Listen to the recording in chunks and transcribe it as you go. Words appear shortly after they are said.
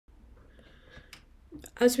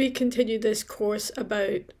As we continue this course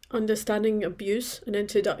about understanding abuse, an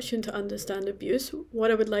introduction to understand abuse,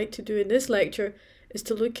 what I would like to do in this lecture is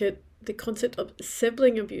to look at the concept of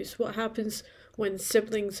sibling abuse, what happens when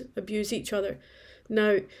siblings abuse each other.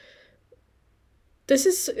 Now,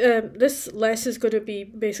 this lesson is going to be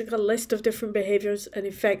basically a list of different behaviours and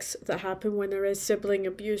effects that happen when there is sibling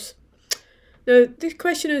abuse. Now, the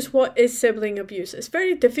question is, what is sibling abuse? It's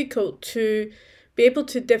very difficult to be able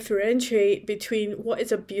to differentiate between what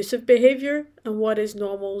is abusive behaviour and what is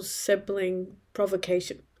normal sibling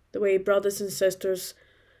provocation, the way brothers and sisters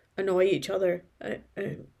annoy each other.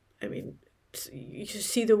 I mean, you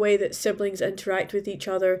see the way that siblings interact with each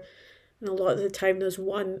other, and a lot of the time there's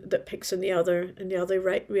one that picks on the other and the other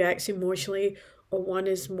reacts emotionally, or one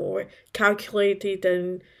is more calculated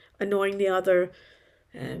and annoying the other.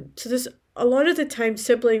 So there's a lot of the time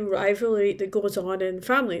sibling rivalry that goes on in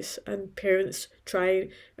families, and parents try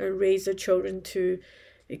and raise their children to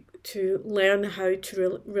learn how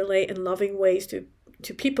to relate in loving ways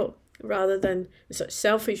to people rather than in such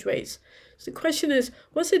selfish ways. So the question is,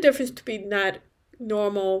 what's the difference between that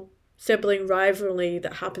normal sibling rivalry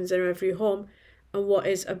that happens in every home and what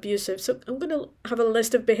is abusive? So I'm going to have a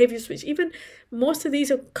list of behaviours which even most of these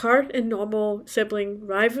occur in normal sibling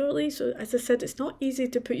rivalry. So as I said, it's not easy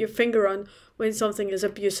to put your finger on when something is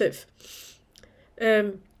abusive.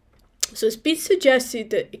 So it's been suggested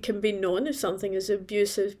that it can be known if something is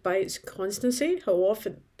abusive by its constancy, how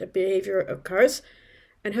often the behaviour occurs,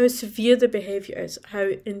 and how severe the behaviour is, how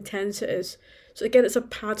intense it is. So again, it's a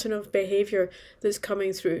pattern of behaviour that's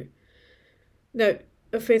coming through. Now,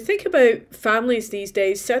 if we think about families these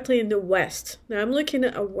days, certainly in the West, now I'm looking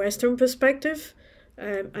at a Western perspective.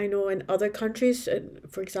 I know in other countries,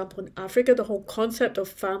 for example in Africa, the whole concept of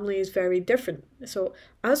family is very different. So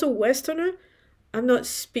as a Westerner, I'm not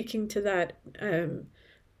speaking to that. And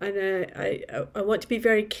I want to be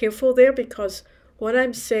very careful there, because what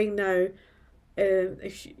I'm saying now,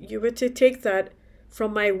 if you were to take that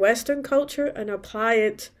from my Western culture and apply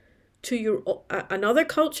it to your another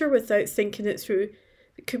culture without thinking it through,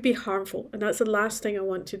 it could be harmful, and that's the last thing I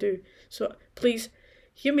want to do. So please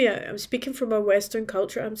hear me out. I'm speaking from a Western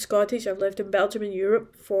culture. I'm Scottish. I've lived in Belgium and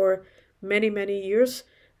Europe for many, many years.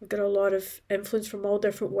 I've got a lot of influence from all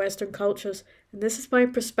different Western cultures, and this is my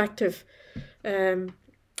perspective.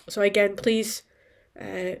 So again, please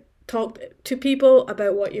talk to people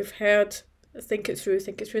about what you've heard. Think it through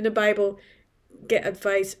in the Bible, get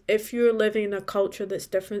advice if you're living in a culture that's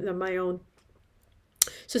different than my own.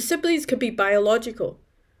 So siblings could be biological.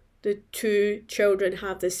 The two children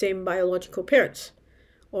have the same biological parents.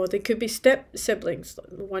 Or they could be step siblings.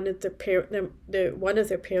 One of their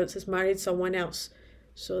parents has married someone else.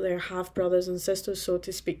 So they're half brothers and sisters, so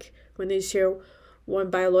to speak, when they share one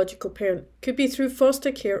biological parent. Could be through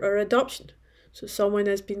foster care or adoption. So someone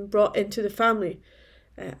has been brought into the family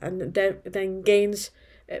and then gains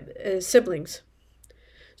siblings.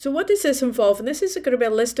 So what does this involve? And this is going to be a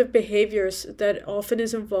list of behaviours that often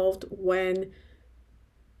is involved when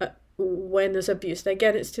there's abuse.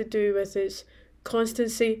 Again, it's to do with its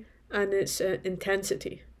constancy and its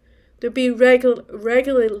intensity. There'll be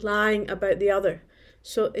regularly lying about the other.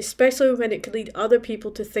 So especially when it could lead other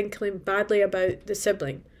people to thinking badly about the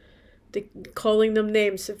sibling. Calling them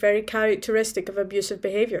names, a very characteristic of abusive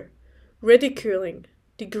behaviour. Ridiculing,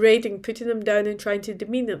 degrading, putting them down and trying to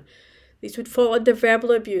demean them. These would fall under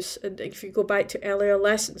verbal abuse, and if you go back to earlier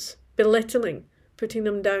lessons, belittling, putting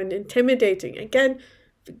them down, intimidating, again,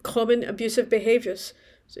 common abusive behaviours,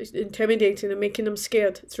 so intimidating and making them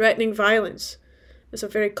scared, threatening violence. It's a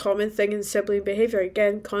very common thing in sibling behaviour,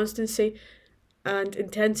 again, constancy and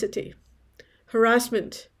intensity.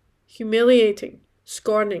 Harassment, humiliating,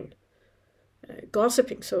 scorning,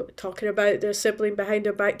 gossiping, so talking about their sibling behind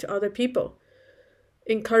their back to other people.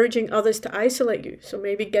 Encouraging others to isolate you, so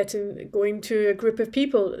maybe going to a group of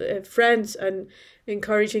people, friends, and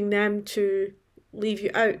encouraging them to leave you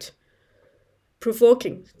out.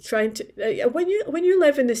 Provoking, trying to when you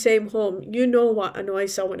live in the same home, you know what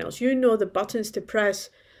annoys someone else. You know the buttons to press,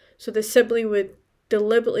 so the sibling would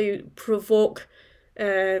deliberately provoke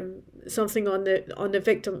something on the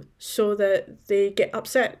victim so that they get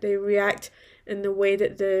upset. They react in the way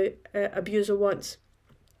that the abuser wants.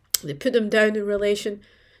 They put them down in relation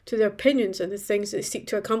to their opinions and the things they seek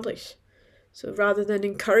to accomplish. So rather than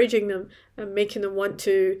encouraging them and making them want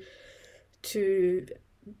to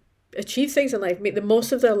achieve things in life, make the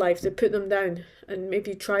most of their life, they put them down and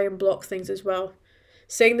maybe try and block things as well.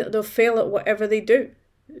 Saying that they'll fail at whatever they do.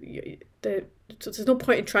 So there's no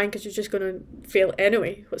point in trying because you're just going to fail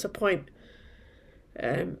anyway. What's the point?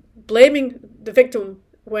 Blaming the victim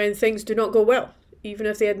when things do not go well. even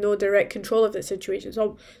if they had no direct control of the situation.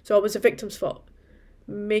 It's always the victim's fault.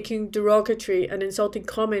 Making derogatory and insulting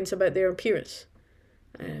comments about their appearance.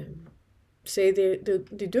 Say they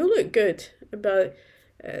do look good, but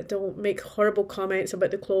don't make horrible comments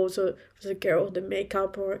about the clothes of the girl, the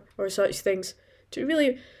makeup, or such things, to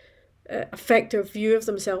really affect their view of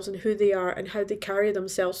themselves and who they are and how they carry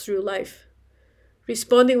themselves through life.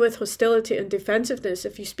 Responding with hostility and defensiveness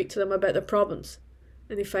if you speak to them about their problems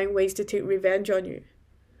and they find ways to take revenge on you.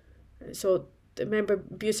 So remember,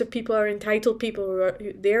 abusive people are entitled people.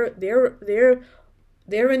 They're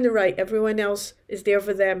in the right. Everyone else is there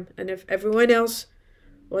for them. And if everyone else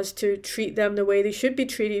was to treat them the way they should be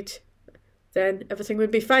treated, then everything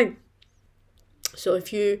would be fine. So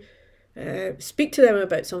if you speak to them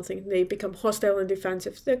about something, they become hostile and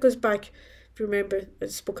defensive. That goes back, if you remember, I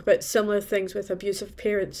spoke about similar things with abusive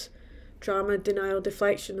parents, drama, denial,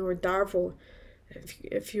 deflection, or DARVO.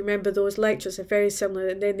 If you remember those lectures, are very similar.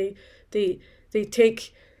 And then they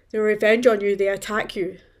take their revenge on you, they attack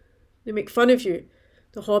you, they make fun of you,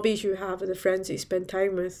 the hobbies you have, or the friends that you spend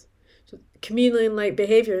time with. So chameleon-like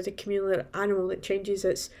behaviour, the chameleon animal that changes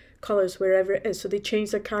its colours wherever it is. So they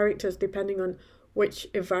change their characters depending on which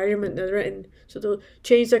environment they're in. So they'll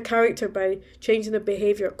change their character by changing their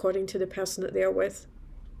behaviour according to the person that they are with.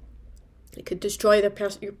 It could destroy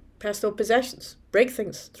your personal possessions, break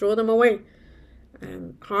things, throw them away,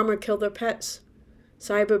 harm or kill their pets,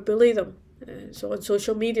 cyber bully them. So on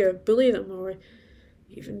social media, bully them, or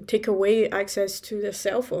even take away access to their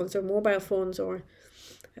cell phones or mobile phones, or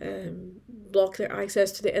block their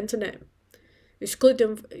access to the internet. Exclude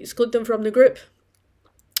them from the group.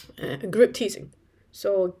 Group teasing.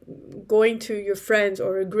 So going to your friends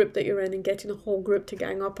or a group that you're in and getting a whole group to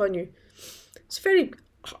gang up on you.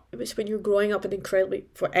 It's when you're growing up, an incredibly,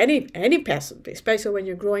 for any person, especially when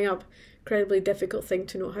you're growing up, incredibly difficult thing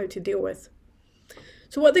to know how to deal with.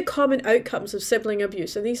 So what are the common outcomes of sibling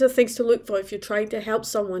abuse? And these are things to look for if you're trying to help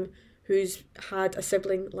someone who's had a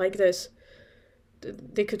sibling like this.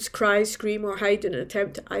 They could cry, scream, or hide in an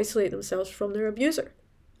attempt to isolate themselves from their abuser.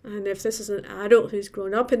 And if this is an adult who's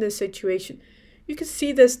grown up in this situation, you can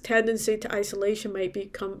see this tendency to isolation might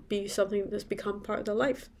be something that's become part of their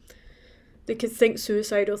life. They could think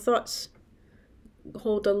suicidal thoughts,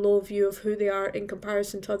 hold a low view of who they are in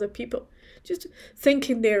comparison to other people. Just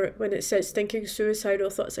thinking there, when it says thinking suicidal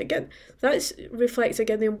thoughts, again, that reflects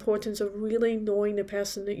again the importance of really knowing the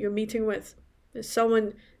person that you're meeting with. If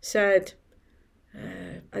someone said,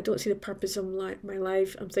 I don't see the purpose of my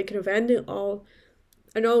life, I'm thinking of ending it all,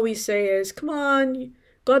 and all we say is, come on,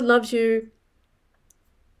 God loves you,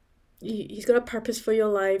 He's got a purpose for your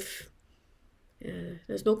life,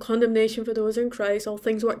 there's no condemnation for those in Christ, all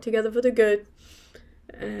things work together for the good.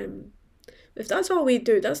 If that's all we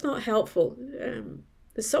do, that's not helpful.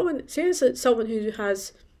 Someone who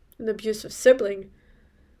has an abusive sibling,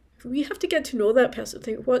 we have to get to know that person,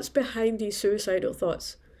 think what's behind these suicidal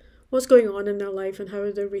thoughts, what's going on in their life and how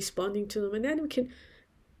they're responding to them, and then we can,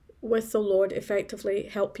 with the Lord, effectively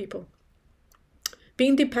help people.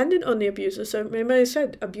 Being dependent on the abuser. So remember I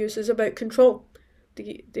said abuse is about control.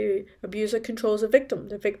 The abuser controls the victim.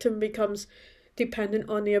 The victim becomes dependent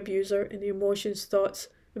on the abuser in the emotions, thoughts,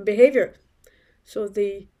 and behaviour. So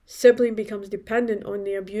the sibling becomes dependent on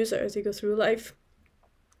the abuser as they go through life.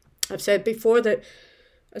 I've said before that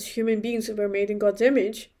as human beings we're made in God's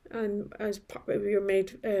image, and we are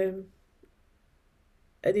made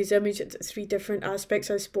these images, 3 different aspects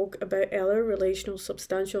I spoke about earlier: relational,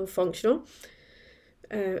 substantial, and functional.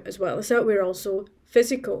 As well as that, we're also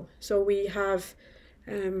physical. So we have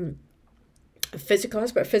a physical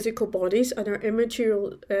aspect, physical bodies, and our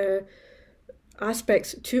immaterial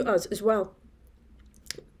aspects to us as well.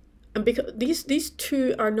 And because these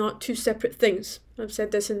two are not two separate things. I've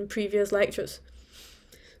said this in previous lectures.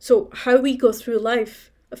 So how we go through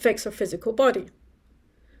life affects our physical body.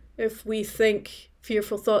 If we think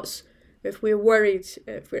fearful thoughts, if we're worried,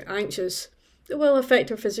 if we're anxious, it will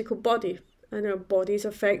affect our physical body. And our bodies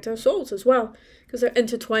affect our souls as well, because they're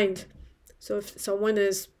intertwined. So if someone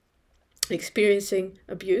is experiencing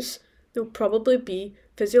abuse, there'll probably be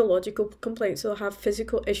physiological complaints. They'll have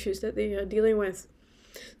physical issues that they are dealing with.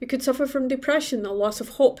 They could suffer from depression, a loss of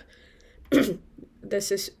hope.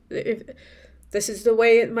 This is the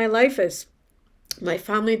way my life is. My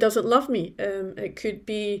family doesn't love me. It could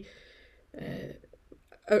be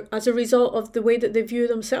as a result of the way that they view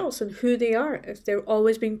themselves and who they are. If they're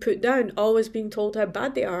always being put down, always being told how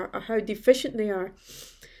bad they are or how deficient they are,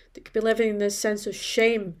 they could be living in this sense of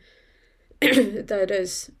shame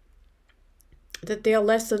that they are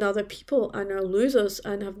less than other people and are losers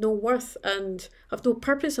and have no worth and have no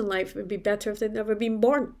purpose in life. It would be better if they'd never been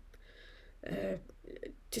born.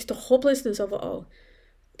 just the hopelessness of it all.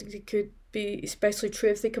 It could be especially true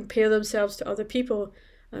if they compare themselves to other people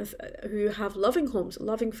who have loving homes,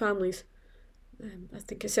 loving families. I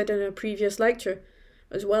think I said in a previous lecture,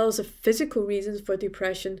 as well as the physical reasons for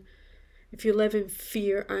depression. If you live in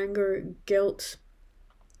fear, anger, guilt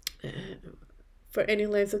for any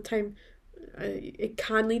length of time, it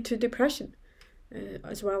can lead to depression,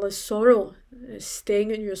 as well as sorrow.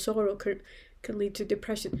 Staying in your sorrow can lead to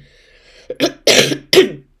depression.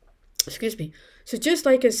 Excuse me. So just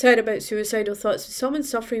like I said about suicidal thoughts, if someone's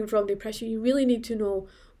suffering from depression, you really need to know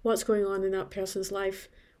what's going on in that person's life.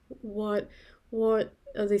 What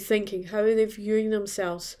are they thinking? How are they viewing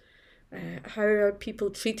themselves? How are people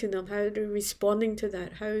treating them? How are they responding to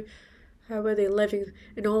that? How are they living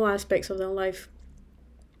in all aspects of their life?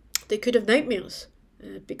 They could have nightmares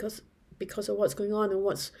because of what's going on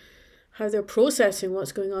and how they're processing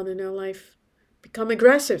what's going on in their life. Become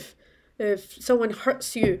aggressive. If someone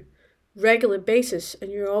hurts you regular basis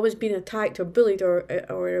and you're always being attacked or bullied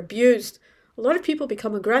or abused, a lot of people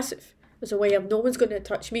become aggressive as a way of no one's going to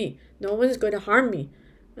touch me, no one's going to harm me,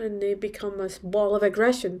 and they become a ball of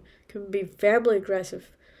aggression. Can be verbally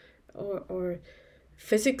aggressive or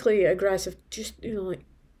physically aggressive, just like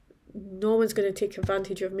no one's going to take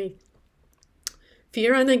advantage of me.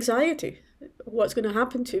 Fear and anxiety. What's going to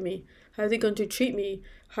happen to me? How are they going to treat me?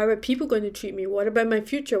 How are people going to treat me? What about my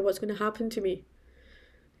future? What's going to happen to me?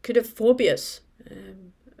 Could have phobias,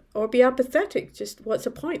 or be apathetic. Just what's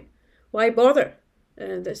the point? Why bother?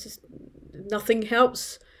 Nothing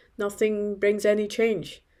helps. Nothing brings any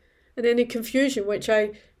change. And any confusion, which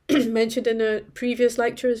I mentioned in a previous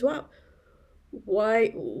lecture as well.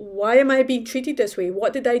 Why am I being treated this way?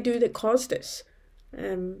 What did I do that caused this?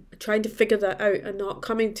 Trying to figure that out and not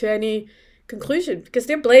coming to any conclusion, because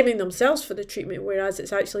they're blaming themselves for the treatment, whereas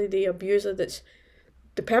it's actually the abuser, that's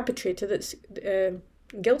the perpetrator, that's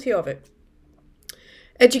guilty of it.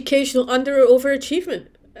 Educational under or overachievement.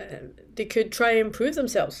 They could try and improve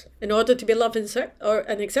themselves in order to be loved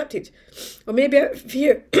and accepted, or maybe out of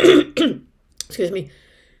fear. Excuse me.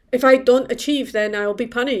 If I don't achieve, then I'll be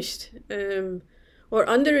punished. Or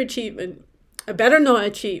underachievement. I better not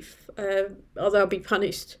achieve, or I'll be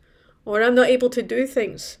punished. Or I'm not able to do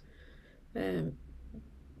things.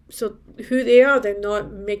 So who they are, they're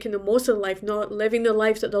not making the most of life, not living the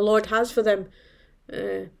life that the Lord has for them.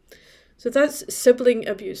 So that's sibling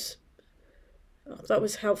abuse. That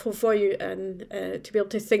was helpful for you, and to be able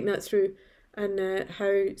to think that through, and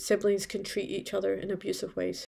how siblings can treat each other in abusive ways.